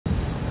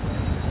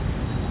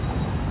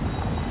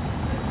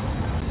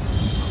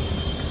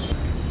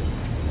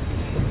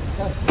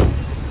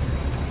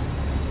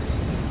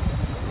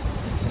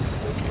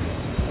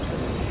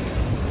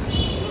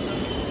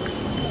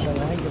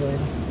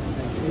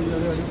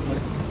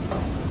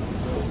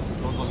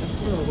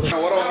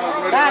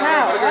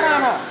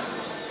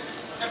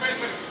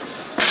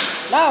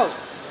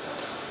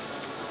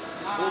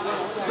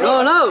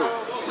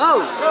No,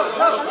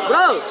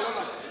 bro.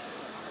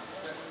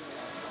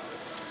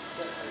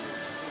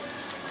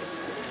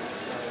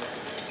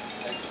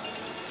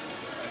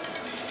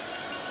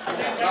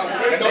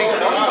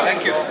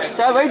 Thank you.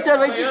 Sir, wait.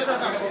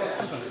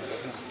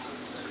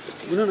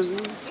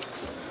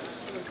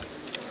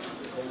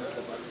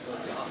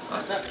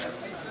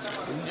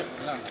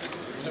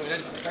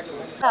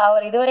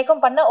 அவர்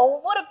இதுவரைக்கும் பண்ண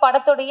ஒவ்வொரு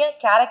படத்துடைய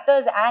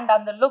கேரக்டர்ஸ் அண்ட்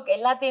அந்த லுக்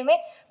எல்லாத்தையுமே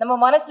நம்ம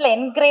மனசுல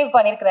என்கிரேவ்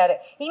பண்ணிருக்கிறாரு.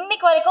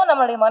 இன்னைக்கு வரைக்கும்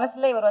நம்மளுடைய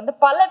மனசுல இவர் வந்து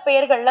பல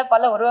பேர்கள்ல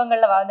பல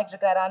உருவங்கள்ல வாழ்ந்துட்டு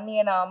இருக்காரு.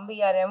 அன்னியனா,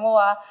 அம்பியா,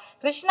 ரெமோவா,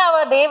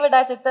 கிருஷ்ணாவா,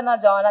 டேவிடா, சித்தனா,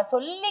 ஜானா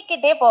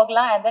சொல்லிக்கிட்டே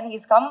போகலாம். And then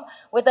he's come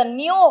with a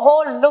new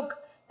whole look.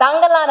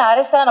 Thangalaan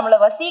அரசா நம்மளை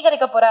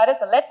வசீகரிக்க போறாரு.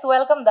 So let's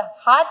welcome the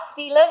heart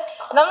ஸ்டீலர்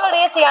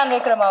நம்மளுடைய சியான்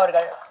விக்ரம்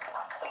அவர்கள்.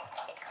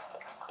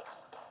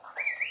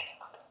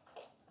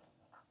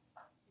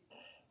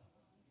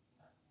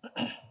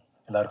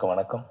 எல்லாருக்கும்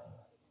வணக்கம்.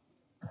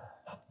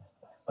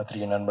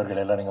 பத்திரிகை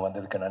நண்பர்கள் எல்லோரும் இங்கே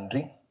வந்ததுக்கு நன்றி.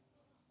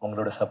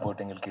 உங்களோட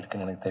சப்போர்ட் எங்களுக்கு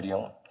இருக்குன்னு எனக்கு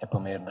தெரியும்,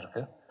 எப்பவுமே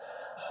இருந்திருக்கு.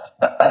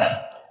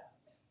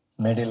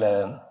 மேடையில்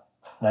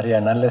நிறையா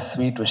நல்ல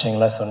ஸ்வீட்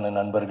விஷயங்களாக சொன்ன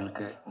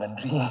நண்பர்களுக்கு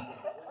நன்றி.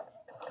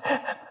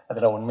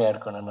 அதெல்லாம் உண்மையாக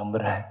இருக்கும், நான்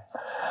நம்புகிறேன்.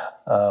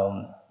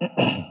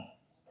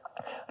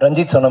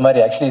 ரஞ்சித் சொன்ன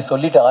மாதிரி ஆக்சுவலி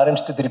சொல்லிட்டு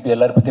ஆரம்பிச்சுட்டு திருப்பி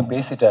எல்லாரை பற்றியும்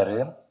பேசிட்டாரு.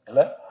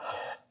 இல்லை,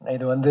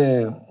 இது வந்து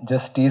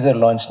ஜஸ்ட் டீசர்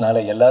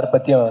லான்ச்னால எல்லார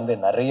பற்றியும் வந்து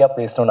நிறையா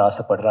பேசணும்னு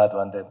ஆசைப்படுறேன். அது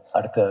வந்து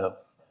அடுத்த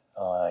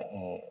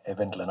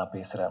இவெண்ட்டில் நான்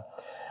பேசுகிறேன்.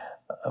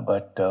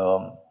 பட்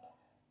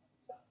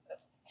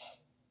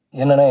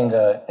என்னென்னா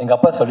எங்கள்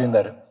அப்பா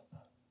சொல்லியிருந்தார்,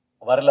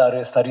 வரலாறு,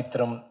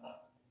 சரித்திரம்,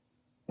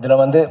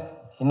 இதில் வந்து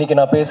இன்றைக்கி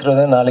நான்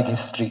பேசுகிறது நாளைக்கு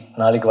ஹிஸ்ட்ரி,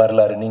 நாளைக்கு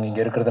வரலாறு, நீங்கள்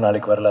இங்கே இருக்கிறது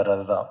நாளைக்கு வரலாறு,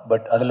 அதுதான்.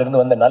 பட்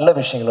அதிலிருந்து வந்து நல்ல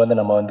விஷயங்கள் வந்து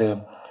நம்ம வந்து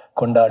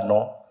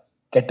கொண்டாடணும்,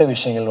 கெட்ட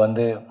விஷயங்கள்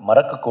வந்து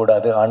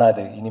மறக்கக்கூடாது, ஆனால்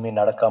அது இனிமேல்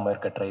நடக்காமல்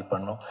இருக்க ட்ரை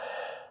பண்ணணும்.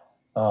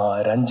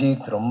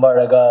 ரஞ்சித் ரொம்ப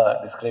அழகாக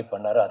டிஸ்கிரைப்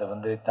பண்ணார். அதை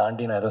வந்து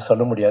தாண்டி நான் எதுவும்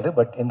சொல்ல முடியாது.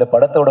 பட் இந்த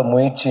படத்தோட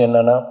முயற்சி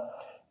என்னென்னா,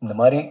 இந்த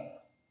மாதிரி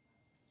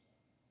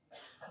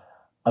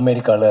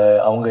அமெரிக்காவில்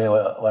அவங்க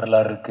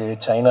வரலாறு இருக்குது,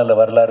 சைனாவில்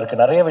வரலாறு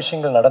இருக்குது, நிறைய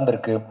விஷயங்கள்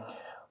நடந்திருக்கு.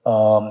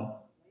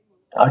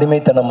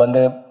 அடிமைத்தனம்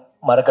வந்து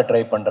மறக்க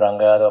ட்ரை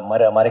பண்ணுறாங்க,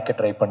 அதை மறைக்க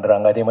ட்ரை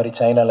பண்ணுறாங்க. அதே மாதிரி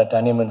சைனாவில்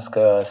டனிமன்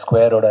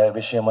ஸ்கொயரோட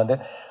விஷயம் வந்து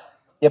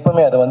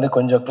எப்பவுமே அதை வந்து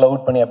கொஞ்சம்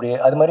க்ளவுட் பண்ணி அப்படியே,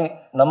 அது மாதிரி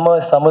நம்ம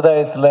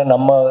சமுதாயத்தில்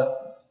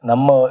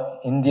நம்ம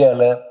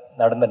இந்தியாவில்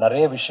நடந்த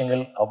நிறைய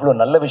விஷயங்கள், அவ்வளோ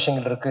நல்ல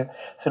விஷயங்கள் இருக்குது,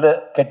 சில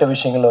கெட்ட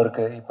விஷயங்களும்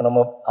இருக்குது. இப்போ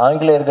நம்ம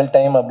ஆங்கிலேயர்கள்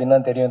டைம் அப்படின்னு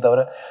தான் தெரியும்,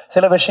 தவிர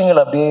சில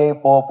விஷயங்கள் அப்படியே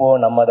போக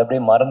நம்ம அதை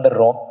அப்படியே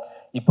மறந்துடுறோம்.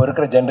 இப்போ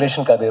இருக்கிற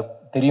ஜென்ரேஷனுக்கு அது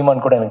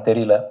தெரியுமான்னு கூட எனக்கு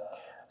தெரியல.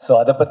 ஸோ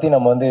அதை பற்றி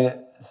நம்ம வந்து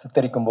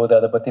சித்தரிக்கும் போது,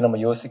 அதை பற்றி நம்ம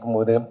யோசிக்கும்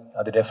போது,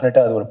 அது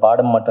டெஃபினட்டாக அது ஒரு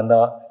பாடம்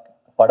மட்டும்தான்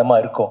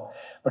படமாக இருக்கும்.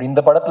 பட் இந்த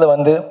படத்தில்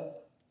வந்து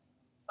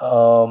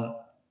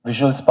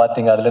விஷுவல்ஸ்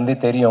பார்த்தீங்க, அதுலேருந்தே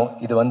தெரியும்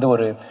இது வந்து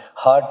ஒரு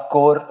ஹார்ட்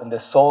கோர், இந்த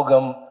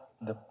சோகம்,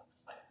 இந்த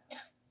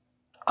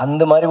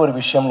அந்த மாதிரி ஒரு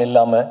விஷயம்னு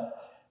இல்லாமல்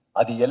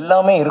அது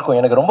எல்லாமே இருக்கும்.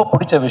 எனக்கு ரொம்ப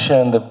பிடிச்ச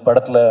விஷயம் இந்த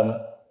படத்தில்,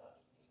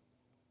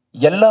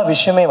 எல்லா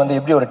விஷயமே வந்து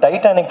எப்படி ஒரு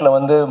டைட்டானிக்கில்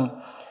வந்து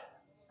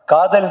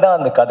காதல் தான்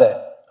அந்த கதை,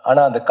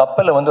 ஆனால் அந்த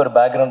கப்பலை வந்து ஒரு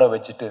பேக்ரவுண்டாக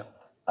வச்சுட்டு,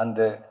 அந்த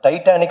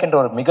டைட்டானிக்ன்ற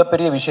ஒரு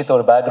மிகப்பெரிய விஷயத்த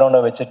ஒரு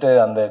பேக்ரவுண்டாக வச்சுட்டு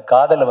அந்த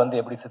காதலை வந்து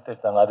எப்படி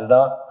சித்தரித்தாங்க,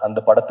 அதுதான் அந்த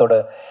படத்தோட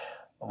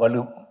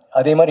வலு.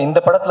 அதே மாதிரி இந்த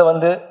படத்தில்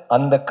வந்து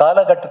அந்த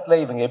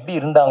காலகட்டத்தில் இவங்க எப்படி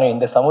இருந்தாங்க,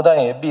 இந்த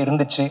சமுதாயம் எப்படி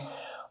இருந்துச்சு,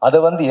 அதை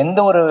வந்து எந்த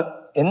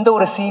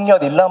ஒரு சீனியும்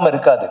அது இல்லாமல்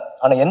இருக்காது.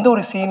 ஆனால் எந்த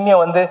ஒரு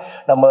சீனியும் வந்து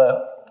நம்ம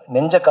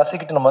நெஞ்ச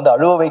கசிக்கிட்டு நம்ம வந்து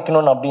அழுவ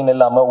வைக்கணும்னு அப்படின்னு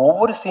இல்லாமல்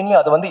ஒவ்வொரு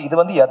சீனியும் அது வந்து இது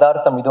வந்து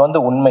யதார்த்தம், இது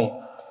வந்து உண்மை,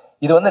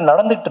 இது வந்து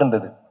நடந்துகிட்டு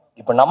இருந்தது.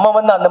 இப்போ நம்ம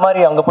வந்து அந்த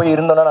மாதிரி அங்கே போய்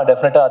இருந்தோம்னா நான்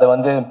டெஃபினட்டாக அதை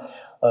வந்து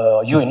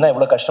ஐயோ என்ன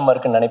எவ்வளோ கஷ்டமாக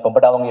இருக்குன்னு நினைப்போம்.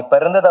 பட் அவங்க இப்போ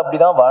இருந்தது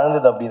அப்படிதான்,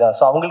 வாழ்ந்தது அப்படிதான்.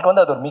 ஸோ அவங்களுக்கு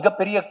வந்து அது ஒரு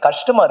மிகப்பெரிய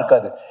கஷ்டமாக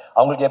இருக்காது.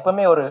 அவங்களுக்கு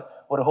எப்பவுமே ஒரு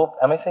hope.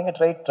 am I saying it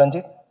right,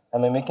 Ranjith?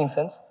 am I making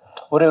sense?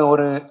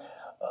 ஒரு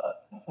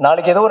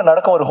நாளைக்கு ஏதோ ஒரு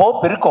நடக்கும், ஒரு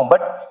ஹோப் இருக்கும்.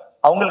 பட்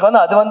அவங்களுக்கு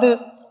வந்து அது வந்து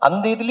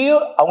அந்த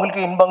இதுலேயும்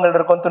அவங்களுக்கு இன்பங்கள்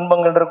இருக்கும்,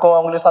 துன்பங்கள் இருக்கும்,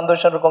 அவங்களுக்கு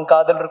சந்தோஷம் இருக்கும்,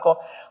 காதல் இருக்கும்.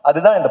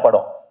 அதுதான் இந்த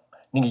படம்.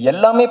 நீங்கள்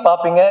எல்லாமே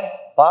பார்ப்பீங்க.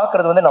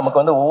 பார்க்குறது வந்து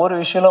நமக்கு வந்து ஒவ்வொரு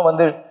விஷயமும்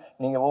வந்து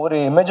நீங்கள் ஒவ்வொரு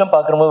இமேஜும்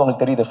பார்க்கும்போது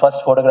உங்களுக்கு தெரியுது.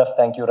 ஃபர்ஸ்ட் ஃபோட்டோகிராஃப்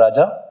தேங்க்யூ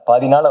ராஜா,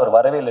 பாதி நாள் அவர்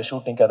வரவே இல்லை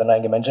ஷூட்டிங்க்கு, அதை நான்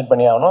இங்கே மென்ஷன்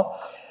பண்ணி ஆகணும்.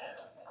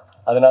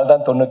 அதனால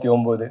தான்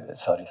 99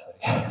 சாரி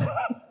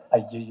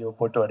ஐயோ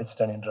போட்டு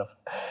அடிச்சிட்டானேன்ற.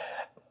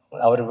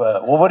 அவர்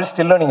ஒவ்வொரு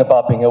ஸ்டில்லும் நீங்கள்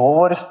பார்ப்பீங்க,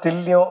 ஒவ்வொரு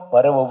ஸ்டில்லையும்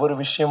வர ஒவ்வொரு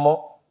விஷயமும்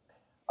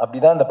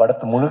அப்படிதான் இந்த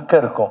படத்து முழுக்க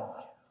இருக்கும்.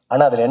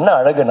 ஆனால் அதில் என்ன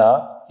அழகுனா,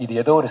 இது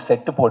ஏதோ ஒரு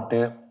செட்டு போட்டு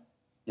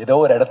ஏதோ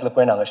ஒரு இடத்துல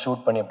போய் நாங்கள்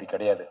ஷூட் பண்ணி அப்படி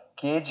கிடையாது.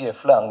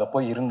 KGFல அங்கே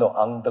போய் இருந்தோம்.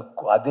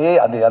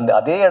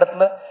 அதே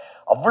இடத்துல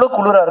அவ்வளோ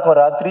குளிராக இருக்கும்,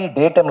 ராத்திரி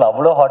டே டைமில்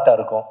அவ்வளோ ஹாட்டாக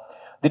இருக்கும்.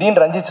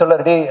 திடீர்னு ரஞ்சித்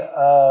சொல்லார், டே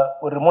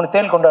ஒரு 3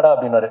 தேல் கொண்டாடா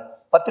அப்படின்னாரு.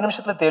 10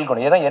 நிமிஷத்தில் தேல்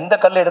கொண்டு, ஏன்னா எந்த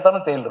கல்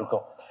எடுத்தாலும் தேல்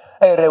இருக்கும்.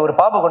 ஒரு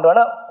பாம்பு கொண்டு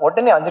வேணா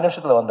உடனே 5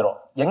 நிமிஷத்தில் வந்துடும்.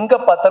 எங்கே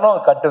பார்த்தாலும்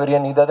கட்டு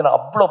விரியன் இது அதுன்னு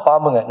அவ்வளோ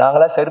பாம்புங்க.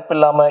 நாங்களாம் செருப்பு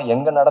இல்லாமல்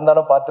எங்கே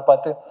நடந்தாலும்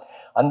பார்த்து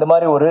அந்த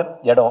மாதிரி ஒரு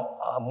இடம்,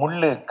 முள்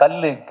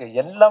கல்லுக்கு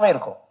எல்லாமே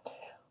இருக்கும்.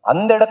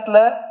 அந்த இடத்துல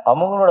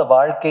அவங்களோட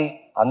வாழ்க்கை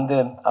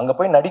அங்கே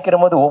போய் நடிக்கிற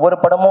போது ஒவ்வொரு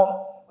படமும்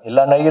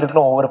எல்லா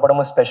நடிகர்களும் ஒவ்வொரு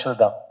படமும்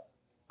ஸ்பெஷல் தான்.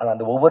 ஆனால்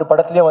அந்த ஒவ்வொரு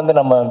படத்துலையும் வந்து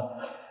நம்ம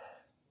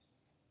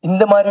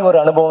இந்த மாதிரி ஒரு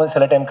அனுபவம்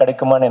சில டைம்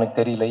கிடைக்குமான்னு எனக்கு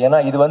தெரியல. ஏன்னா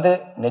இது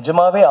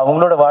நிஜமாவே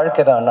அவங்களோட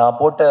வாழ்க்கை தான். நான்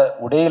போட்ட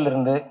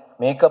உடையிலிருந்து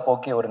மேக்கப்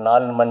ஓகே ஒரு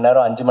 4 மணி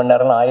நேரம் 5 மணி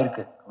நேரம்லாம்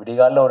ஆயிருக்கு.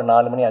 விடிகாலில் ஒரு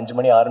 4 மணி 5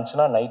 மணி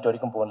ஆரம்பிச்சுன்னா நைட்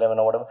வரைக்கும் போகும்.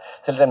 11ஓட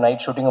சில டைம்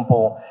நைட் ஷூட்டிங்கும்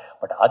போவோம்.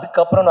 பட்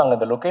அதுக்கப்புறம் நாங்கள்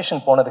அந்த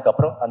லொக்கேஷன்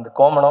போனதுக்கப்புறம் அந்த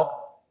கோமணம்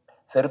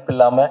செருப்பு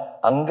இல்லாமல்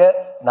அங்கே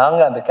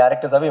நாங்கள் அந்த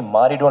கேரக்டர்ஸாகவே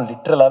மாறிடுவோம்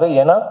லிட்ரலாகவே.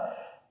 ஏன்னா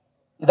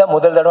இதான்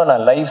முதல் தடவை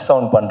நான் லைவ்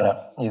சவுண்ட் பண்ணுறேன்.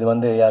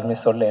 இது யாருமே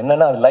சொல்ல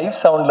என்னென்னா லைவ்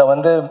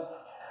சவுண்டில்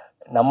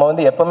நம்ம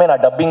எப்போவுமே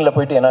நான் டப்பிங்கில்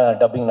போயிட்டு, ஏன்னா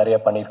டப்பிங் நிறையா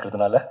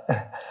பண்ணியிருக்கிறதுனால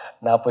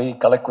நான் போய்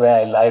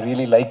கலக்குவேன். I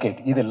really like it.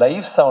 இது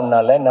லைவ்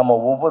சவுண்ட்னால நம்ம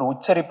ஒவ்வொரு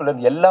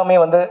உச்சரிப்புலேருந்து எல்லாமே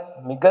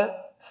மிக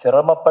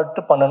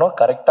சிரமப்பட்டு பண்ணணும்,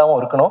 கரெக்டாகவும்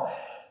இருக்கணும்.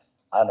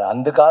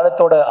 அந்த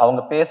காலத்தோட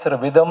அவங்க பேசுகிற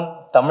விதம்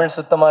தமிழ்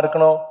சுத்தமாக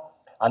இருக்கணும்,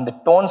 அந்த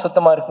டோன்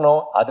சுத்தமாக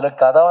இருக்கணும். அதில்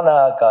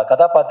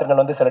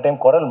கதாபாத்திரங்கள் சில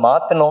டைம் குரல்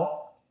மாற்றணும்.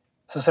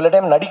 ஸோ சில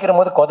டைம் நடிக்கிற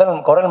போது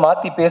குரல்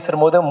மாற்றி பேசுகிற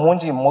போது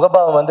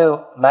முகபாவம்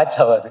மேட்ச்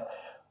ஆகாது.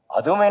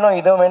 அதுவும் வேணும்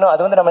இதுவும் வேணும்.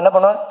 அது நம்ம என்ன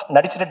பண்ணுவோம்,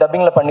 நடிச்சுட்டு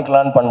டப்பிங்கில்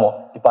பண்ணிக்கலான்னு பண்ணுவோம்.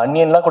 இப்போ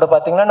அன்னியன்லாம் கூட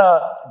பார்த்தீங்கன்னா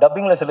நான்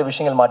டப்பிங்கில் சில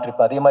விஷயங்கள்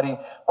மாற்றிருப்பேன். அதே மாதிரி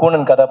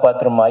கூனன்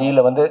கதாபாத்திரம்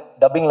ஐயில்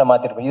டப்பிங்கில்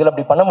மாற்றிருப்பேன். இதில்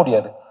அப்படி பண்ண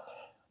முடியாது.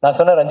 நான்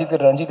சொன்னேன்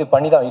ரஞ்சித்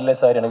பண்ணி தான், இல்லை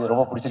சார் எனக்கு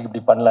ரொம்ப பிடிச்சிருக்கு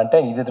இப்படி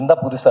பண்ணலான்ட்டு, இது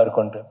இருந்தால் புதுசாக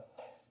இருக்கும்ன்ட்டு.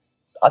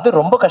 அது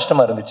ரொம்ப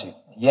கஷ்டமாக இருந்துச்சு.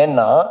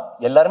 ஏன்னா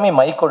எல்லாருமே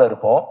மைக்கோட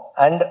இருப்போம்.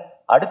 அண்ட்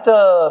அடுத்த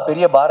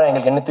பெரிய பாரம்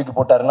எங்களுக்கு என்ன தூக்கி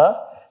போட்டாருன்னா,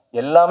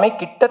 எல்லாமே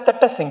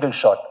கிட்டத்தட்ட சிங்கிள்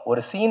ஷாட்.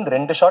 ஒரு சீன்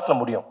 2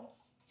 ஷாட்டில் முடியும்,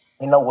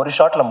 இன்னும் 1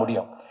 ஷாட்டில்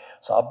முடியும்.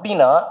 ஸோ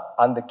அப்படின்னா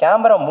அந்த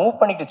கேமரா மூவ்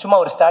பண்ணிட்டு, சும்மா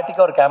ஒரு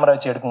ஸ்டாட்டிக்காக ஒரு கேமரா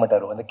வச்சு எடுக்க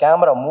மாட்டார். அந்த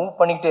கேமரா மூவ்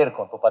பண்ணிக்கிட்டே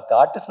இருக்கும். இப்போ 10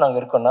 ஆர்டிஸ்ட் நாங்கள்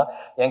இருக்கோம்னா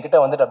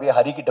என்கிட்ட அப்படியே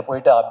ஹரிக்கிட்ட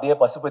போயிட்டு, அப்படியே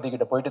பசுபதி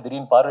கிட்ட போயிட்டு,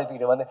 திடீர்னு பார்வதி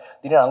கிட்ட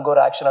திடீர்னு அங்கே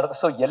ஒரு ஆக்ஷன்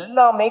நடக்கும். ஸோ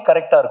எல்லாமே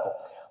கரெக்டாக இருக்கும்.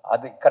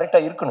 அது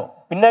கரெக்டாக இருக்கணும்.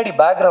 பின்னாடி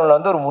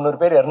பேக்ரவுண்டில் ஒரு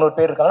 300 பேர் 200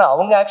 பேர் இருக்காங்கன்னா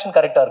அவங்க ஆக்ஷன்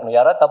கரெக்டாக இருக்கணும்.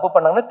 யாராவது தப்பு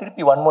பண்ணாங்கன்னா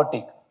திருப்பி 1 more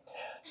take.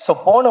 ஸோ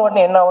போன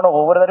உடனே என்ன ஆகணும்,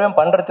 ஒவ்வொரு தடவையும்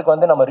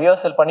பண்ணுறதுக்கு நம்ம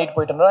ரிஹர்சல் பண்ணிட்டு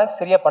போயிட்டு இருந்தால்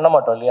சரியாக பண்ண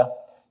மாட்டோம் இல்லையா.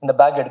 இந்த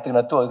பேக்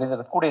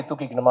எடுத்துக்கணும், கூடையை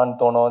தூக்கிக்கணுமான்னு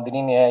தோணும்.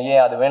 திடீர்னு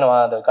ஏன் அது வேணுமா,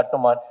 அதை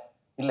கட்டுமா,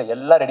 இல்லை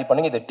எல்லாம் ரெடி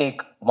பண்ணுங்க. இது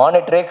டேக்,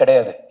 மானிட்டரே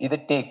கிடையாது, இது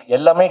டேக்,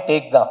 எல்லாமே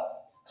டேக் தான்.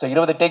 ஸோ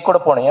 20 டேக் கூட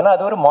போகணும். ஏன்னா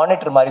அது ஒரு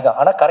மானிட்டர் மாதிரி தான்.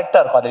 ஆனால்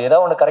கரெக்டாக இருக்கும். அதில்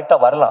ஏதாவது ஒன்று கரெக்டாக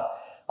வரலாம்.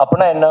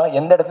 அப்படின்னா என்ன,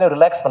 எந்த இடத்துலையும்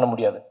ரிலாக்ஸ் பண்ண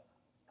முடியாது.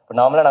 இப்போ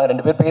நாமளாக நாங்கள்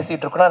 2 பேர்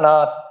பேசிகிட்டு இருக்கோம்னா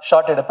நான்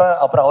ஷார்ட் எடுப்பேன்,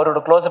 அப்புறம் அவரோட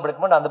க்ளோஸ்அப்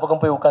எடுக்கும்போது நான் அந்த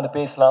பக்கம் போய் உட்காந்து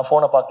பேசலாம்,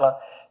 ஃபோனை பார்க்கலாம்.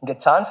 இங்கே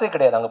சான்ஸே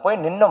கிடையாது. அங்கே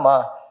போய் நின்னோமா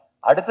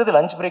அடுத்தது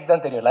லஞ்ச் பிரேக்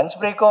தான் தெரியும். லஞ்ச்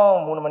பிரேக்கும்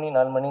 3 மணி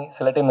 4 மணி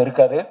சில டைம்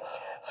இருக்காது.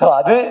 ஸோ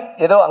அது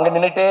ஏதோ அங்கே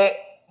நின்றுட்டே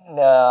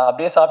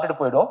அப்படியே சாப்பிட்டுட்டு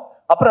போயிடும்.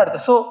 அப்புறம் அடுத்து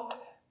ஸோ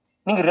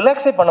நீங்கள்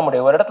ரிலாக்ஸே பண்ண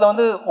முடியாது. ஒரு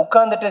இடத்துல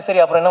உட்காந்துட்டு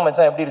சரி அப்புறம் என்ன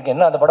மச்சான் எப்படி இருக்கு,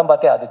 என்ன அந்த படம்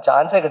பார்த்தே, அது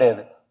சான்ஸே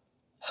கிடையாது.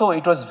 So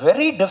it was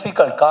very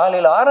difficult.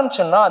 காலையில்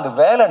ஆரம்பிச்சோன்னா அந்த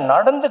வேலை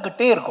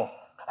நடந்துக்கிட்டே இருக்கும்.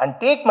 அண்ட்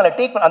டேக் மேலே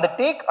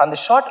டேக், அந்த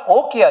ஷாட்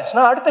ஓகே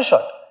ஆச்சுன்னா அடுத்த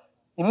ஷாட்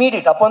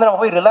இம்மீடியட். அப்போ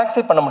நம்ம போய்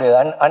ரிலாக்ஸே பண்ண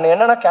முடியாது. அண்ட்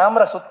என்னன்னா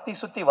கேமரா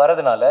சுற்றி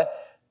வரதுனால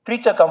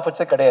க்ரீச்சர்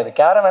கம்ஃபர்ட்ஸே கிடையாது.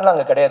 கேரவேன்லாம்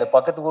அங்கே கிடையாது.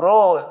 பக்கத்து ஊரோ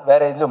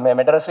வேறு எதுவும்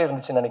மெட்ராஸ்லேயே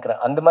இருந்துச்சுன்னு நினைக்கிறேன்.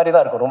 அந்த மாதிரி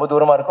தான் இருக்கும், ரொம்ப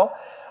தூரமாக இருக்கும்.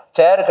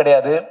 சேர்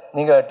கிடையாது.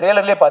 நீங்கள்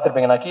ட்ரெய்லர்லேயே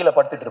பார்த்துருப்பீங்க, நான் கீழே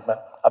படுத்துட்டு இருப்பேன்.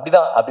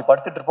 அப்படி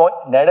படுத்துட்டு இருப்போம்.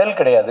 நிழல்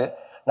கிடையாது.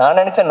 நான்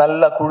நினச்சேன்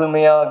நல்லா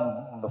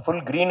குழுமையாக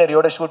ஃபுல்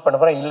க்ரீனரியோட ஷூட் பண்ண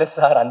போகிறேன். இல்லை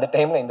சார் அந்த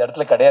டைமில் இந்த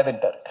இடத்துல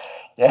கிடையாதுன்ட்டார்.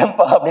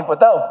 ஏன்பா அப்படின்னு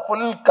பார்த்தா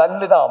ஃபுல் கல்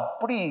தான்,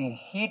 அப்படி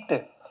ஹீட்டு.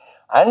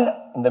 அண்ட்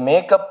இந்த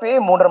மேக்கப்பே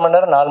 3.5 மணி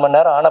நேரம் 4 மணி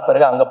நேரம் ஆன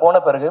பிறகு அங்கே போன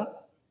பிறகு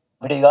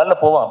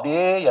விடிகாலில் போவோம்.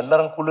 அப்படியே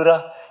எல்லாரும் குளிரா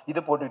இது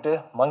போட்டுக்கிட்டு,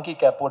 மங்கி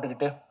கேப்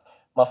போட்டுக்கிட்டு,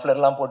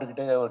 மஃப்லர்லாம்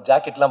போட்டுக்கிட்டு, ஒரு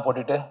ஜாக்கெட்லாம்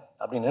போட்டுக்கிட்டு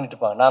அப்படி நின்றுட்டு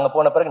இருப்பாங்க. நாங்கள்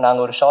போன பிறகு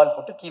நாங்கள் ஒரு ஷால்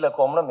போட்டு கீழே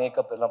கோமணும்,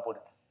 மேக்கப் எல்லாம்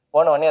போட்டு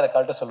போன உடனே அதை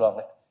கழட்ட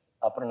சொல்லுவாங்க.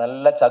 அப்புறம்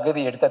நல்லா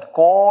சகதி எடுத்து அது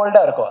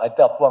கோல்டாக இருக்கும்,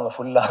 அது அப்புவாங்க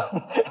ஃபுல்லாக.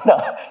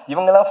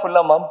 இவங்கெல்லாம்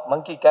ஃபுல்லாக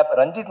மங்கி கேப்.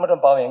 ரஞ்சித்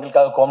மட்டும் பாவம்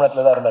எங்களுக்காக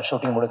கோமணத்தில் தான் இருந்தார்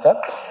ஷூட்டிங் முழுக்க.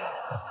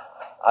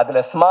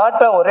 அதில்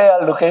ஸ்மார்ட்டாக ஒரே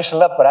ஆள்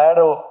லொக்கேஷனில்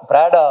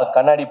ப்ராடா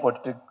கண்ணாடி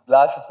போட்டுட்டு,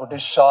 கிளாஸஸ் போட்டு,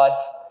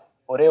 ஷார்ட்ஸ்,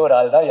 ஒரே ஒரு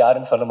ஆள் தான்,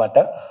 யாருன்னு சொல்ல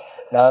மாட்டேன்.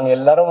 நாங்கள்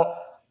எல்லாரும்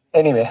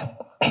எனிவே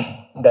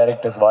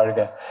டைரக்டர்ஸ்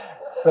வாழ்க.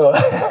 ஸோ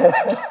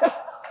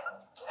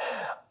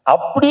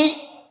அப்படி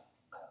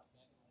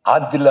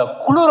அதில்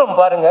குளிரும்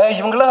பாருங்க.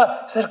 இவங்களாம்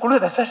சார்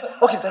குளிர sir,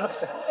 okay sir okay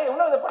sir,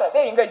 போடா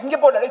டே இங்கே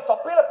போடா டே,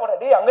 தொப்பையில போடா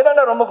டே, அங்கே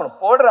தாண்டா ரொம்ப குளிரும்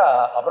போடுறா.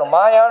 அப்புறம்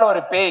மாயான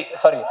ஒரு பேய்,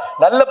 சாரி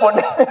நல்ல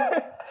பொண்ணு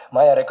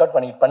மாயா ரெக்கார்ட்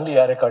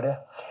பண்ணலையா ரெக்கார்டு.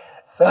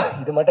 ஸோ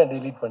இது மட்டும்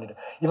டிலீட் பண்ணிடு.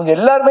 இவங்க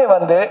எல்லாருமே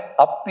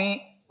அப்பி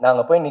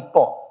நாங்கள் போய்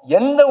நிற்போம்.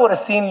 எந்த ஒரு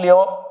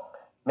சீன்லையும்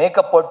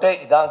மேக்கப் போட்டு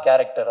இதான்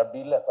கேரக்டர் அப்படி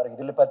இல்லை. பாருங்க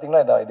இதில்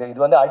பார்த்தீங்கன்னா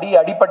இது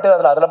அடிப்பட்டு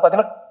அதில்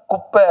பார்த்தீங்கன்னா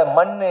குப்பை,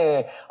 மண்,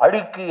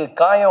 அழுக்கு,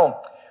 காயம்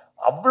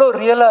அவ்வளோ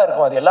ரியலாக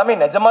இருக்கும். அது எல்லாமே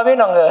நிஜமாவே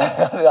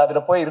நாங்கள்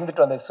அதில் போய்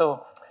இருந்துட்டு வந்தோம். ஸோ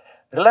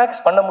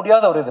ரிலாக்ஸ் பண்ண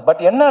முடியாத ஒரு இது.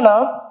 பட் என்னன்னா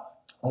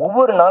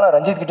ஒவ்வொரு நாளும்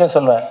ரஞ்சித் கிட்டேயும்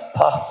சொல்லுவேன்,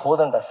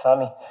 போதண்டா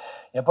சாமி,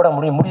 எப்படா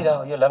முடியுதா,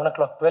 11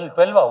 o'clock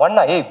 12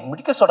 1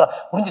 முடிக்க சொல்கிறான்,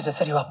 முடிஞ்சிச்சு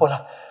சரி வா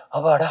போகலாம்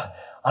அவாடா.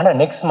 ஆனால்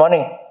நெக்ஸ்ட்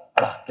மார்னிங்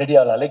ரெடி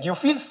ஆகலாம். Like you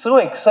feel so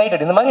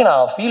excited. இந்த மாதிரி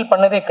நான் ஃபீல்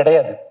பண்ணதே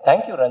கிடையாது.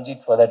 Thank you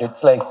Ranjith for that.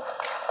 It's like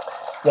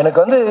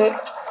எனக்கு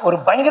ஒரு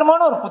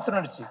பயங்கரமான ஒரு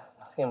புத்துணர்ச்சி.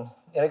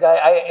 எனக்கு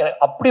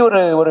அப்படி ஒரு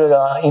ஒரு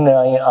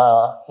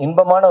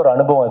இன்பமான ஒரு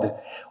அனுபவம் அது.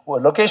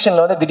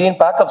 லொக்கேஷனில் வந்து திடீர்னு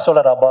பேக்கப்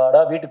சொல்கிறார்,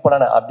 அப்பாடா வீட்டுக்கு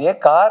போகலான்னு. அப்படியே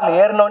காரில்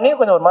ஏறினோடனே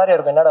கொஞ்சம் ஒரு மாதிரியா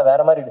இருக்கும், என்னடா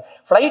வேற மாதிரி இருக்குது.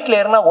 ஃப்ளைட்டில்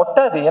ஏறினா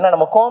ஒட்டாது, ஏன்னா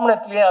நம்ம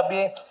கோமனத்துலேயே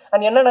அப்படியே.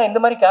 அண்ட் என்னன்னா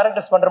இந்த மாதிரி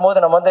கேரக்டர்ஸ் பண்ணுற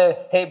போது நம்ம வந்து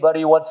ஹே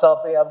பரி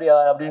வாட்ஸ்அப் அப்படியா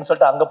அப்படின்னு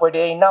சொல்லிட்டு அங்கே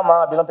போயிட்டு என்னம்மா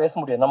அப்படிலாம் பேச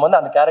முடியாது. நம்ம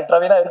வந்து அந்த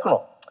கேரக்டராகவே தான்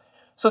இருக்கணும்.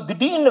 ஸோ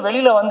திடீர்னு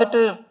வெளியில்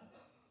வந்துட்டு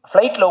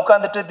ஃப்ளைட்டில்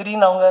உட்காந்துட்டு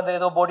திடீர்னு அவங்க அந்த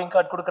ஏதோ போர்டிங்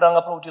கார்டு கொடுக்குறாங்க,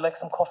 அப்புறம் ஊட்டி லைக்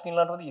சம்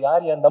காஃபின்லாம் வந்து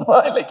யார் அந்தம்மா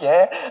லைக்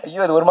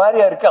ஐயோ அது ஒரு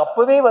மாதிரியா இருக்குது.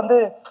 அப்போவே வந்து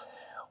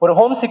ஒரு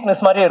ஹோம்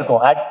சிக்னஸ் மாதிரியே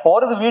இருக்கும்.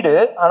 போகிறது வீடு,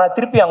 ஆனால்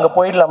திருப்பி அங்கே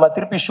போயிடலாமா,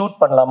 திருப்பி ஷூட்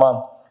பண்ணலாமா.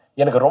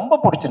 எனக்கு ரொம்ப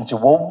பிடிச்சிருந்துச்சு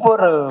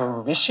ஒவ்வொரு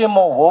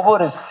விஷயமும்,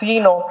 ஒவ்வொரு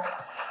சீனும்.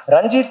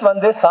 ரஞ்சித்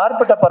வந்து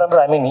சார்பட்ட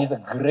பரம்பரை, ஐ mean is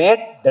a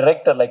great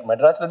director. Like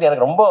மெட்ராஸ்லேருந்து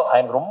எனக்கு ரொம்ப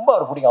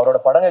அவர் பிடிக்கும்,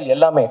 அவரோட படங்கள்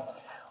எல்லாமே.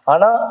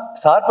 ஆனால்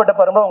சார்பட்ட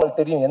பரம்பரை உங்களுக்கு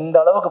தெரியும் எந்த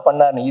அளவுக்கு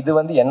பண்ணாருன்னு. இது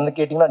வந்து என்ன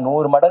கேட்டிங்கன்னா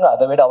 100 மடங்கு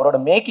அதை விட. அவரோட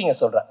மேக்கிங்கை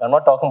சொல்கிறேன், நான்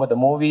not talking about the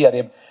movie.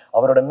 அதே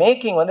அவரோட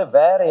மேக்கிங் வந்து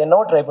வேற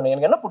என்னவோ ட்ரை பண்ணி.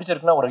 எனக்கு என்ன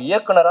பிடிச்சிருக்குன்னா, ஒரு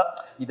இயக்குனராக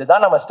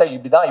இதுதான் நம்ம ஸ்டைல்,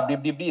 இப்படிதான்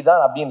இப்படி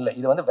இதான் அப்படின்னு இல்லை,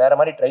 இது வந்து வேற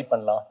மாதிரி ட்ரை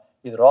பண்ணலாம்,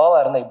 இது ராவாக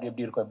இருந்தால்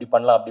இப்படி இருக்கும், இப்படி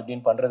பண்ணலாம் அப்படி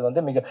இப்படின்னு பண்ணுறது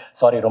வந்து மிக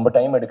சாரி ரொம்ப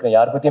டைம் எடுக்கிறேன்,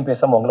 யார் பற்றியும்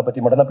பேசாமல் உங்களை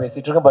பற்றி மட்டும் தான்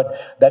பேசிகிட்டு இருக்கேன். But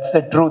that's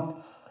the truth.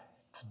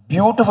 It's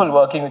beautiful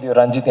working with you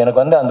Ranjith.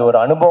 எனக்கு வந்து அந்த ஒரு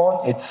அனுபவம்,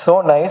 இட்ஸ் ஸோ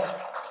நைஸ்.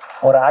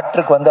 ஒரு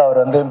ஆக்டருக்கு வந்து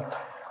அவர் வந்து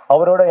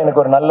அவரோட எனக்கு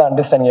ஒரு நல்ல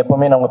அண்டர்ஸ்டாண்டிங்.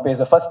 எப்பவுமே நம்ம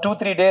பேச ஃபர்ஸ்ட்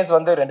 2-3 டேஸ்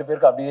வந்து 2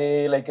 பேருக்கு அப்படியே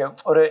லைக்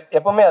ஒரு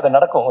எப்பவுமே அது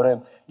நடக்கும். ஒரு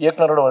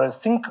இயக்குனரோட ஒரு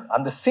சிங்க்,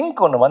 அந்த சிங்க்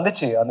ஒன்று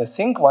வந்துச்சு. அந்த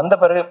சிங்க் வந்த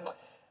பிறகு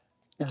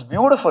இட்ஸ்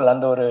பியூட்டிஃபுல்.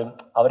 அந்த ஒரு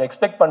அவர்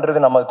எக்ஸ்பெக்ட்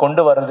பண்ணுறது நம்ம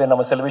கொண்டு வர்றது,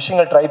 நம்ம சில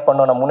விஷயங்கள் ட்ரை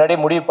பண்ணோம். நான்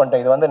முன்னாடியே முடிவு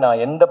பண்ணிட்டேன், இது வந்து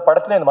நான் எந்த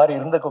படத்துலையும் இந்த மாதிரி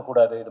இருந்துக்க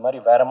கூடாது, இது மாதிரி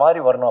வேற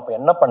மாதிரி வரணும், அப்போ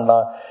என்ன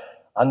பண்ணலாம்.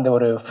 அந்த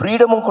ஒரு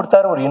ஃப்ரீடமும்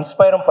கொடுத்தாரு, ஒரு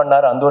இன்ஸ்பயரும்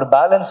பண்ணார். அந்த ஒரு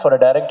balance for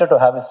a director to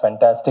have is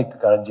fantastic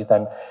Ranjith.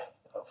 And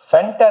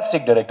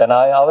fantastic director.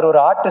 நான் அவர் ஒரு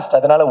ஆர்டிஸ்ட்,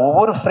 அதனால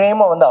ஒவ்வொரு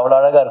ஃப்ரேமும் வந்து அவ்வளோ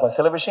அழகாக இருக்கும்.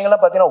 சில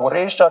விஷயங்கள்லாம் பார்த்தீங்கன்னா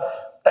ஒரே ஷாட்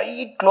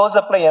டைட்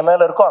க்ளோஸ்அப்பில் என்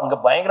மேலே இருக்கும், அங்கே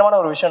பயங்கரமான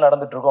ஒரு விஷயம்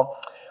நடந்துட்டு இருக்கும்.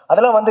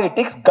 அதெல்லாம் வந்து it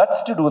takes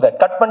cuts to do that.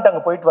 Cut பண்ணிட்டு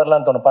அங்கே போயிட்டு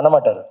வரலான்னு தோணும், பண்ண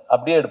மாட்டார்,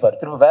 அப்படியே எடுப்பார்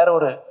திரும்ப வேற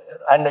ஒரு.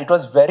 And it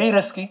was very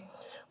risky.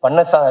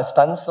 பண்ண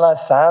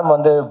ஸ்டன்ஸ்லாம் சாம்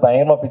வந்து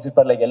பயங்கரமாக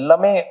பிடிச்சிருப்பார். லைக்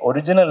எல்லாமே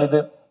ஒரிஜினல்.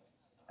 இது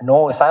நோ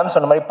சாம்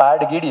சொன்ன மாதிரி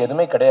பேடு கீடு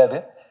எதுவுமே கிடையாது.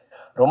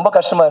 ரொம்ப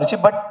கஷ்டமாக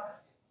இருந்துச்சு, பட்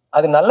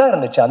அது நல்லா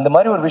இருந்துச்சு. அந்த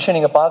மாதிரி ஒரு விஷயம்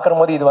நீங்கள் பார்க்குற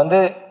போது இது வந்து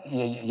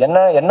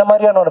என்ன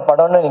மாதிரியான ஒரு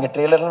படம்னு நீங்கள்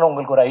ட்ரெய்லர்னு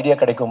உங்களுக்கு ஒரு ஐடியா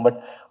கிடைக்கும். பட்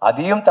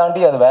அதையும் தாண்டி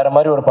அது வேற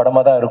மாதிரி ஒரு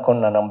படமாக தான்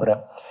இருக்கும்னு நான் நம்புகிறேன்.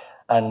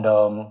 அண்ட்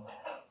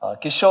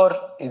கிஷோர்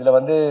இதில்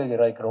வந்து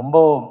லைக் ரொம்ப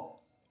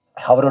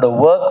அவரோட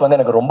ஒர்க் வந்து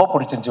எனக்கு ரொம்ப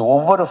பிடிச்சிருந்துச்சு.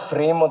 ஒவ்வொரு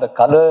ஃப்ரேமும், அந்த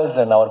கலர்ஸ்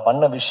அண்ட் அவர்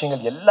பண்ண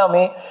விஷயங்கள்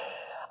எல்லாமே.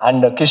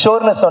 அண்ட்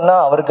கிஷோர்னு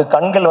சொன்னால் அவருக்கு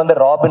கண்கள் வந்து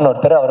ராபின்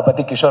ஒருத்தர், அவரை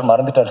பற்றி கிஷோர்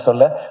மறந்துட்டார்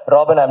சொல்ல.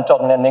 ராபின் ஐம்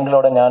டாக்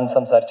നിങ്ങളോട് ഞാൻ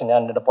സംസാരിച്ച്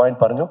ഞാൻ എൻ്റെ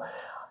பாயிண்ட் പറഞ്ഞു.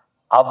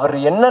 அவர்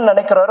என்ன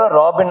நினைக்கிறாரோ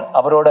ராபின்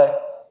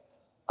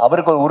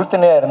அவருக்கு ஒரு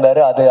உறுதுணையா இருந்தார்.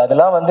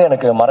 அதெல்லாம் வந்து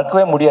எனக்கு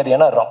மறக்கவே முடியாது.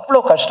 ஏன்னா அவ்வளோ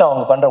கஷ்டம்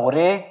அவங்க பண்ணுற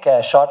ஒரே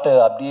ஷாட்டு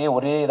அப்படியே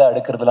ஒரே இதாக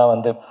எடுக்கிறதுலாம்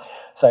வந்து.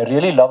 So I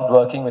really loved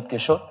working with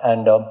Kishore.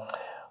 And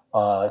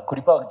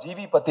குறிப்பாக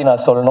ஜிவி பற்றி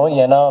நான் சொல்லணும்.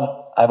 ஏன்னா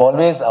ஐவ்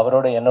ஆல்வேஸ்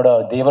என்னோட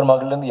தேவர்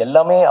மகள்லேருந்து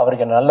எல்லாமே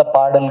அவருக்கு நல்ல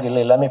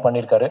பாடல்கள் எல்லாமே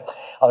பண்ணியிருக்காரு.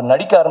 அவர்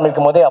நடிக்க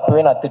ஆரம்பிக்கும் போதே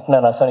அப்போவே நான்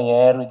திட்டினேன். நான் சொன்னேன்,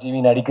 ஏன்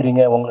ஜிவி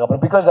நடிக்கிறீங்க உங்களுக்கு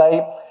அப்புறம். Because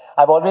I've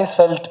always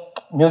felt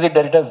music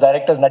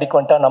directors நடிக்க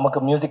வந்துட்டா நமக்கு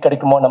மியூசிக்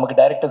கிடைக்குமோ, நமக்கு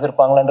டைரக்டர்ஸ்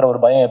இருப்பாங்களான்ற ஒரு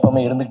பயம்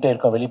எப்பவுமே இருந்துகிட்டே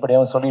இருக்கும்.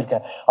 வெளிப்படையாகவும்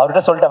சொல்லியிருக்கேன்.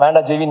 அவர்கிட்ட சொல்லிட்டேன்,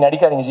 வேண்டாம் ஜிவி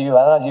நடிக்காதீங்க, ஜிவி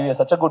வேணாம், GV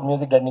such a good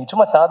music director, நீங்கள்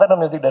சும்மா சாதாரண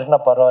மியூசிக்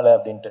டைரக்டர்னா பரவாயில்ல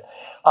அப்படின்ட்டு.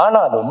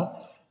 ஆனாலும்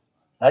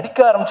நடிக்க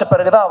ஆரம்பித்த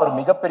பிறகுதான் அவர்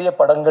மிகப்பெரிய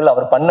படங்கள்,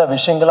 அவர் பண்ண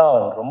விஷயங்கள்லாம்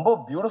ரொம்ப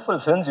beautiful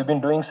films you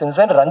been doing since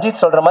தென்.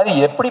 ரஞ்சித் சொல்கிற மாதிரி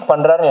எப்படி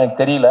பண்ணுறாருன்னு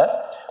எனக்கு தெரியல.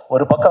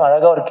 ஒரு பக்கம்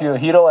அழகாக ஒரு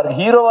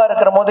ஹீரோவாக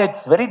இருக்கிற போது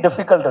இட்ஸ் வெரி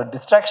டிஃபிகல்ட்.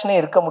 டிஸ்ட்ராக்ஷனே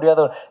இருக்க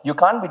முடியாத, யூ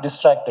கான் பி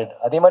டிஸ்ட்ராக்டட்.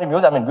 அதே மாதிரி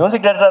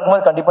மியூசிக் டைரக்டராக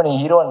இருக்கும்போது கண்டிப்பாக நீ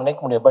ஹீரோவாக நினைக்க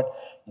முடியாது. பட்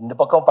இந்த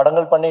பக்கம்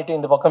படங்கள் பண்ணிட்டு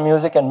இந்த பக்கம்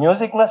music. And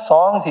மியூசிக்னா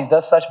songs, is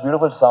does such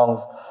beautiful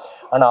songs.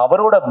 ஆனால்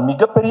அவரோட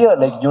மிகப்பெரிய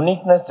லைக்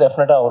யூனிக்னஸ்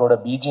டெஃபினட்டாக அவரோட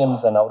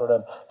பிஜிஎம்ஸ் அண்ட் அவரோட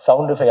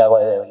சவுண்ட்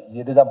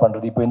இதுதான்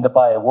பண்ணுறது. இப்போ இந்த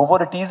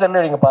ஒவ்வொரு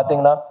டீசர்லையும் நீங்கள்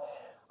பார்த்தீங்கன்னா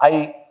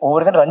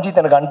ஒவ்வொரு தினம்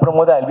ரஞ்சித் எனக்கு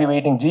அனுப்பும் போது ஐ பி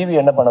வெயிட்டிங், ஜிவி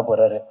என்ன பண்ண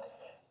போகிறாரு.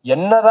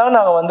 என்னதான்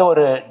நாங்கள் வந்து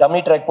ஒரு டம்மி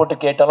ட்ராக் போட்டு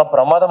கேட்டாலும்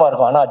பிரமாதமாக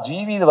இருக்கும். ஆனால்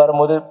ஜிவி இது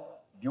வரும்போது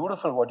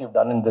beautiful what you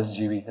done in this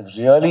GV. It's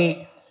really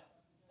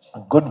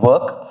good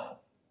work.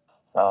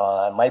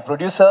 My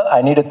producer, I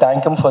need to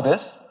thank him for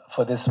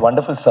this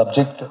wonderful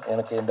subject.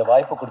 எனக்கு இந்த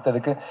வாய்ப்பு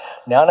கொடுத்ததுக்கு.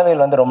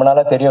 ஞானவேல் வந்து ரொம்ப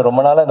நாளாக தெரியும்,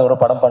 ரொம்ப நாளாக இந்த ஒரு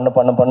படம்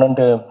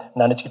பண்ணுன்ட்டு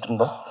நினச்சிக்கிட்டு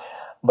இருந்தோம்.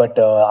 பட்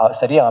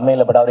சரியாக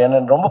அமையலை. பட் அவர்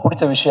என்ன ரொம்ப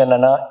பிடிச்ச விஷயம்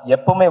என்னென்னா,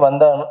 எப்பவுமே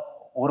வந்தால்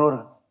ஒரு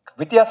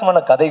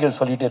வித்தியாசமான கதைகள்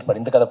சொல்லிகிட்டே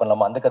இருப்பார். இந்த கதை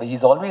பண்ணலாமா, அந்த கதை.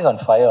 Is always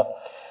on fire.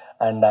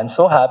 And I am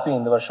so happy.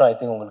 இந்த வருஷம் ஐ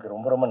திங்க் உங்களுக்கு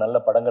ரொம்ப ரொம்ப நல்ல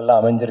படங்கள்லாம்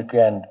அமைஞ்சிருக்கு.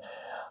 And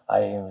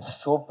I am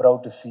so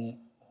proud to see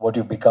what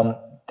you become.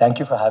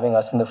 Thank you for having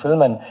as இந்த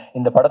ஃபில்ம். அண்ட்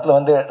இந்த படத்தில்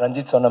வந்து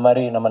ரஞ்சித் சொன்ன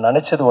மாதிரி நம்ம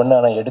நினச்சது ஒன்று,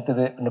 ஆனால்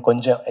எடுத்தது இன்னும்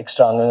கொஞ்சம்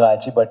எக்ஸ்ட்ரா அங்கங்கே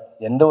ஆச்சு. பட்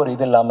எந்த ஒரு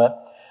இது இல்லாமல்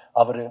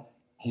அவர்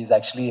he's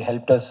actually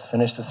helped as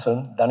finish this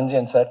film.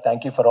 Dhananjayan sir,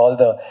 thank you for all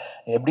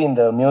எப்படி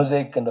இந்த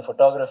மியூசிக், இந்த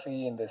ஃபோட்டோகிராஃபி,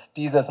 இந்த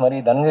டீசர்ஸ் மாதிரி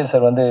தனஞ்சயன்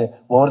சார் வந்து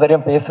ஒவ்வொரு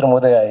தடையும் பேசுகிற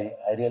போது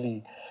ஐ ரியலி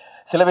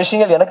சில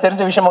விஷயங்கள் எனக்கு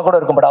தெரிஞ்ச விஷயமா கூட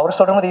இருக்கும். பட் அவர்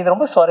சொல்கிற போது இது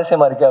ரொம்ப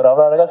சுவாரஸ்யமாக இருக்குது. அவர்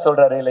அவ்வளோ அழகாக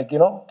சொல்கிறாரு. Like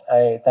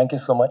I thank you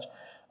so much.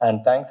 And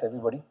thanks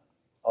everybody,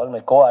 all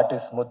my co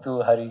artist முத்து,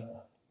 ஹரி,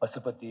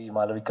 பசுபதி,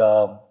 மாளவிகா,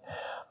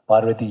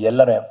 பார்வதி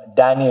எல்லாரும்,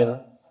 டேனியல்,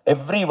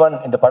 எவ்ரி ஒன்.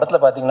 இந்த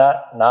படத்தில் பார்த்தீங்கன்னா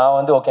நான்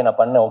வந்து ஓகே நான்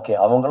பண்ணேன், ஓகே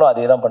அவங்களும்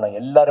அதே தான் பண்ணாங்க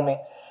எல்லாருமே.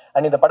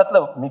 அண்ட் இந்த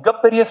படத்தில்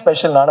மிகப்பெரிய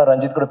ஸ்பெஷல், நானும்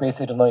ரஞ்சித் கூட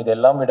பேசிட்டு இருந்தோம், இது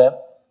எல்லாம் விட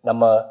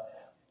நம்ம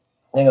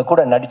எங்கள்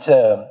கூட நடித்த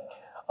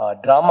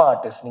ட்ராமா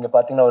ஆர்டிஸ்ட் நீங்கள்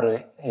பார்த்தீங்கன்னா ஒரு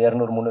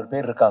 200-300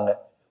 பேர் இருக்காங்க.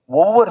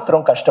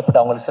 ஒவ்வொருத்தரும் கஷ்டப்பட்டு,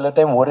 அவங்களுக்கு சில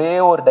டைம் ஒரே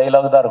ஒரு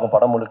டைலாக் தான் இருக்கும்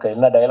படம் முழுக்க,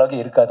 எல்லா டைலாகே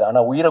இருக்காது,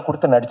 ஆனால் உயிரை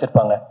கொடுத்து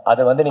நடிச்சிருப்பாங்க.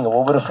 அதை வந்து நீங்கள்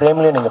ஒவ்வொரு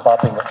ஃப்ரேம்லையும் நீங்கள்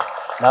பார்ப்பீங்க.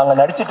 நாங்கள்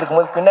நடிச்சிட்டு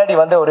இருக்கும்போது பின்னாடி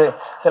வந்து ஒரு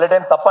சில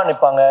டைம் தப்பாக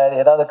நிற்பாங்க,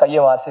 ஏதாவது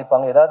கையை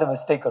வாசிப்பாங்க, ஏதாவது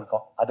மிஸ்டேக்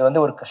இருக்கும், அது வந்து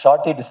ஒரு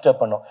ஷார்ட்டே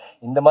டிஸ்டர்ப் பண்ணும்.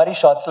 இந்த மாதிரி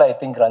ஷார்ட்ஸில் ஐ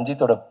திங்க்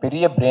ரஞ்சித்தோட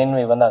பெரிய பிரெயின்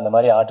வேவ் வந்து அந்த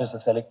மாதிரி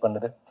ஆர்டிஸ்ட்டை செலக்ட்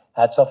பண்ணுது.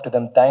 Hats off to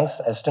them. Thanks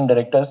assistant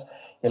directors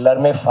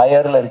எல்லாருமே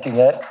ஃபயரில்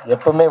இருக்கீங்க,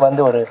 எப்பவுமே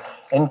வந்து ஒரு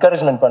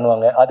என்கரேஜ்மெண்ட்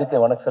பண்ணுவாங்க.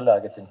 ஆதித்ய உனக்கு சொல்ல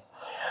ஆகத்தின்.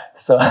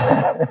 ஸோ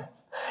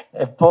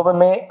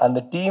எப்போவுமே அந்த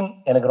டீம்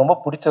எனக்கு ரொம்ப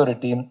பிடிச்ச ஒரு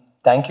டீம்.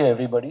 Thank you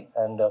everybody.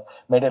 அண்ட்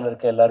மேடையில்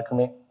இருக்க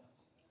எல்லாருக்குமே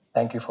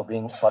thank you for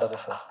being part of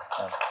the film.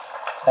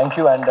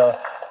 Thank you. And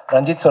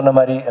Ranjith சொன்ன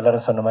மாதிரி,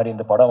 எல்லாரும் சொன்ன மாதிரி,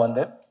 இந்த படம்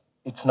வந்து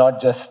it's not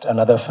just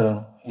another film.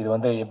 இது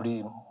வந்து எப்படி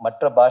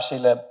மற்ற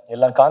பாஷையில்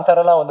எல்லாம்,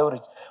 காந்தாரெல்லாம் வந்து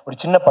ஒரு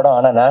சின்ன படம்,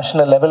 ஆனால்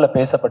நேஷனல் லெவலில்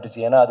பேசப்பட்டுச்சு.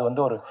 ஏன்னா அது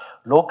வந்து ஒரு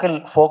லோக்கல்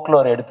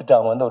ஃபோக்லோர் எடுத்துகிட்டு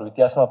அவங்க வந்து ஒரு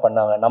வித்தியாசமாக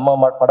பண்ணாங்க.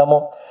 நம்ம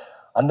படமும்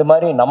அந்த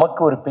மாதிரி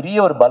நமக்கு ஒரு பெரிய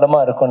ஒரு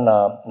பலமாக இருக்கும்னு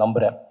நான்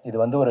நம்புகிறேன். இது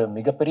வந்து ஒரு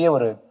மிகப்பெரிய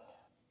ஒரு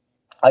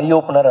ஐ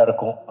ஓப்பனராக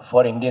இருக்கும்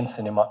for Indian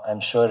cinema. I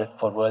am sure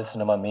for world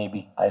cinema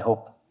maybe. I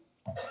hope.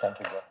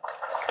 Thank you.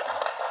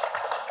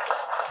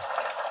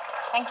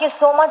 Thank you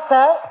so much,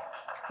 sir.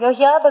 You're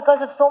here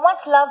because of so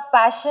much love,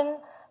 passion,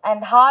 and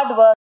hard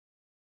work.